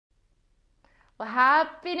Well,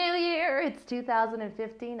 Happy New Year! It's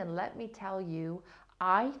 2015, and let me tell you,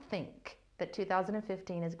 I think that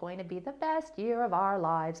 2015 is going to be the best year of our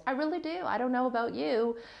lives. I really do. I don't know about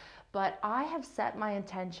you, but I have set my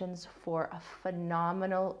intentions for a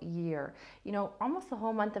phenomenal year. You know, almost the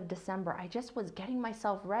whole month of December, I just was getting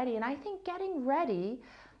myself ready, and I think getting ready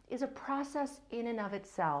is a process in and of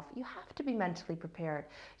itself. You have to be mentally prepared.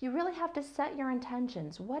 You really have to set your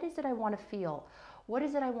intentions. What is it I want to feel? What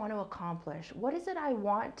is it I want to accomplish? What is it I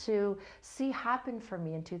want to see happen for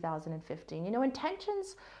me in 2015? You know,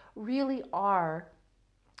 intentions really are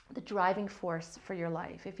the driving force for your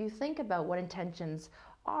life. If you think about what intentions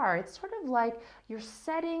are, it's sort of like you're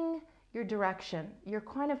setting your direction. You're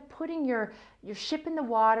kind of putting your ship in the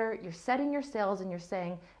water, you're setting your sails, and you're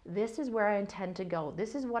saying, this is where I intend to go.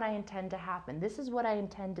 This is what I intend to happen. This is what I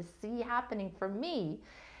intend to see happening for me.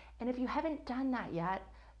 And if you haven't done that yet,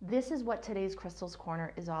 this is what today's Crystal's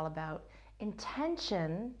Corner is all about.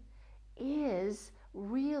 Intention is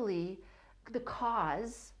really the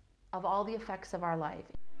cause of all the effects of our life.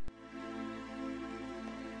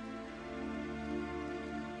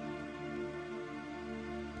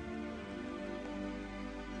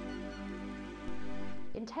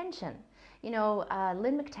 Intention. You know,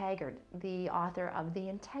 Lynn McTaggart, the author of The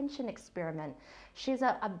Intention Experiment, she's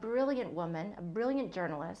a brilliant woman, a brilliant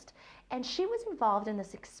journalist, and she was involved in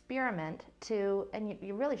this experiment and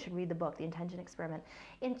you really should read the book, The Intention Experiment,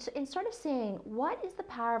 in sort of seeing what is the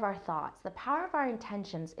power of our thoughts, the power of our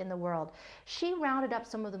intentions in the world. She rounded up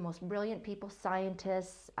some of the most brilliant people,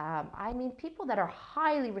 scientists, people that are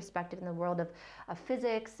highly respected in the world of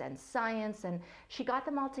physics and science, and she got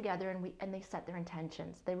them all together and they set their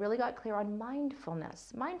intentions. They really got clear on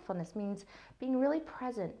mindfulness. Mindfulness means being really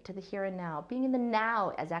present to the here and now, being in the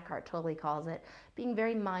now, as Eckhart Tolle calls it, being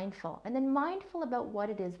very mindful, and then mindful about what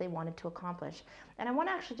it is they wanted to accomplish. And I want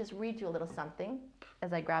to actually just read you a little something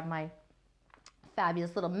as I grab my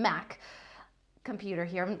fabulous little Mac computer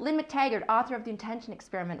here. Lynn McTaggart, author of The Intention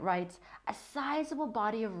Experiment, writes, a sizable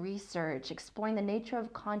body of research exploring the nature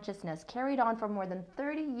of consciousness carried on for more than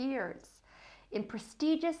 30 years in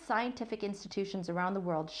prestigious scientific institutions around the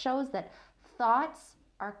world shows that thoughts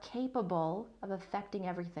are capable of affecting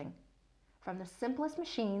everything, from the simplest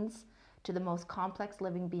machines to the most complex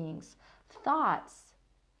living beings. Thoughts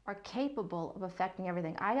are capable of affecting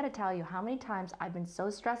everything. I gotta tell you how many times I've been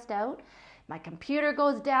so stressed out, my computer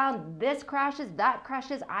goes down, this crashes, that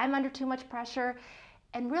crashes, I'm under too much pressure.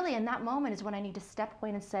 And really in that moment is when I need to step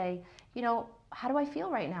away and say, you know, how do I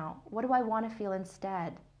feel right now? What do I want to feel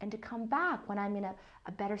instead? And to come back when I'm in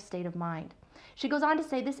a better state of mind. She goes on to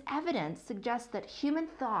say, this evidence suggests that human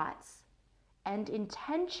thoughts and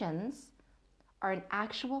intentions are an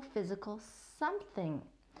actual physical something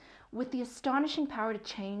with the astonishing power to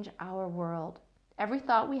change our world. Every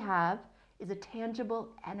thought we have is a tangible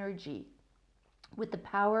energy with the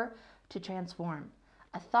power to transform.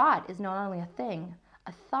 A thought is not only a thing,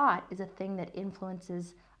 a thought is a thing that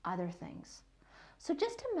influences other things. So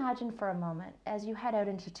just imagine for a moment as you head out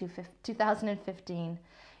into 2015,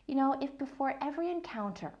 you know, if before every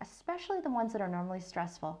encounter, especially the ones that are normally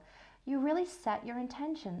stressful, you really set your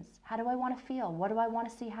intentions. How do I want to feel? What do I want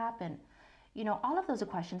to see happen? You know, all of those are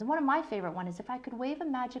questions. And one of my favorite ones is, if I could wave a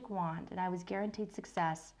magic wand and I was guaranteed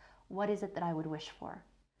success, what is it that I would wish for?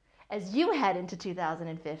 As you head into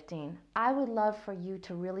 2015, I would love for you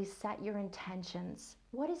to really set your intentions.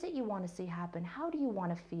 What is it you want to see happen? How do you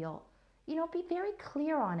want to feel? You know, be very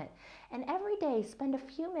clear on it. And every day, spend a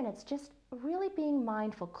few minutes just really being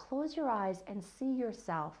mindful. Close your eyes and see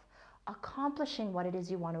yourself accomplishing what it is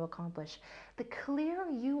you want to accomplish. The clearer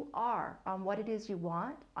you are on what it is you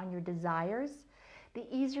want, on your desires, the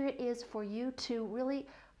easier it is for you to really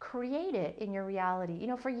create it in your reality. You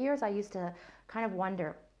know, for years I used to kind of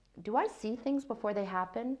wonder, do I see things before they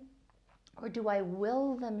happen? Or do I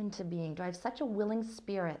will them into being? Do I have such a willing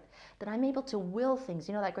spirit that I'm able to will things?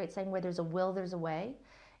 You know that great saying, where there's a will, there's a way?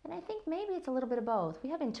 And I think maybe it's a little bit of both. We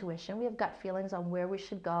have intuition, we have gut feelings on where we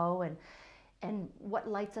should go and what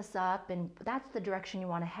lights us up, and that's the direction you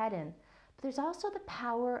want to head in. But there's also the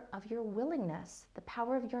power of your willingness, the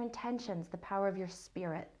power of your intentions, the power of your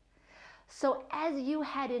spirit. So as you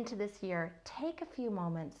head into this year, take a few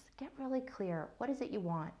moments, get really clear. What is it you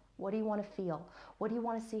want? What do you want to feel? What do you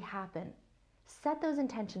want to see happen? Set those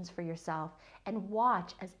intentions for yourself and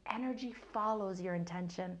watch as energy follows your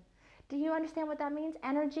intention. Do you understand what that means?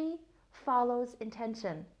 Energy follows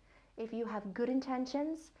intention. If you have good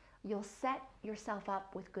intentions, you'll set yourself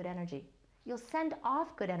up with good energy. You'll send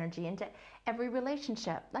off good energy into every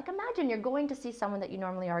relationship. Like imagine you're going to see someone that you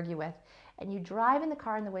normally argue with, and you drive in the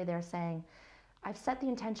car in the way they're saying, I've set the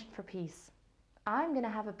intention for peace. I'm going to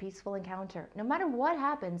have a peaceful encounter. No matter what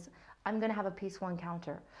happens, I'm going to have a peaceful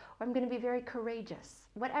encounter. Or I'm going to be very courageous,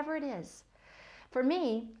 whatever it is. For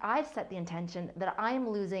me, I've set the intention that I am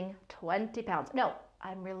losing 20 pounds. No,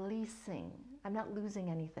 I'm releasing. I'm not losing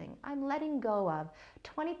anything. I'm letting go of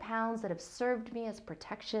 20 pounds that have served me as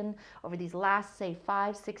protection over these last, say,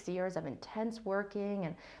 5-6 years of intense working.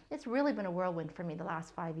 And it's really been a whirlwind for me the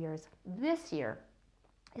last 5 years. This year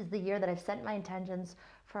is the year that I've set my intentions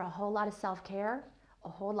for a whole lot of self-care, a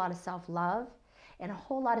whole lot of self-love, and a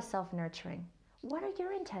whole lot of self-nurturing. What are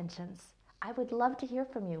your intentions? I would love to hear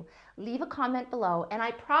from you. Leave a comment below, and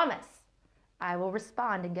I promise I will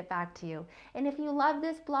respond and get back to you. And if you love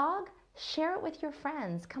this blog, share it with your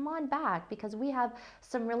friends. Come on back, because we have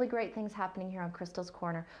some really great things happening here on Crystal's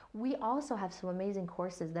Corner. We also have some amazing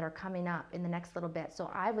courses that are coming up in the next little bit, so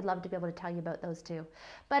I would love to be able to tell you about those too.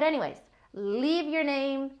 But anyways, leave your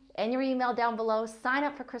name and your email down below. Sign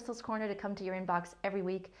up for Crystal's Corner to come to your inbox every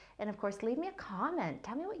week. And of course, leave me a comment.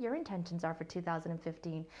 Tell me what your intentions are for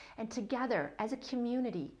 2015. And together, as a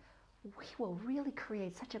community, we will really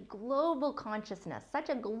create such a global consciousness, such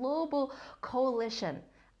a global coalition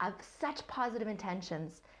of such positive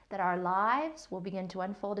intentions that our lives will begin to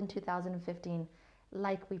unfold in 2015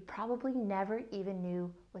 like we probably never even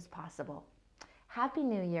knew was possible. Happy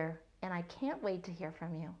New Year, and I can't wait to hear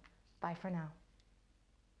from you. Bye for now.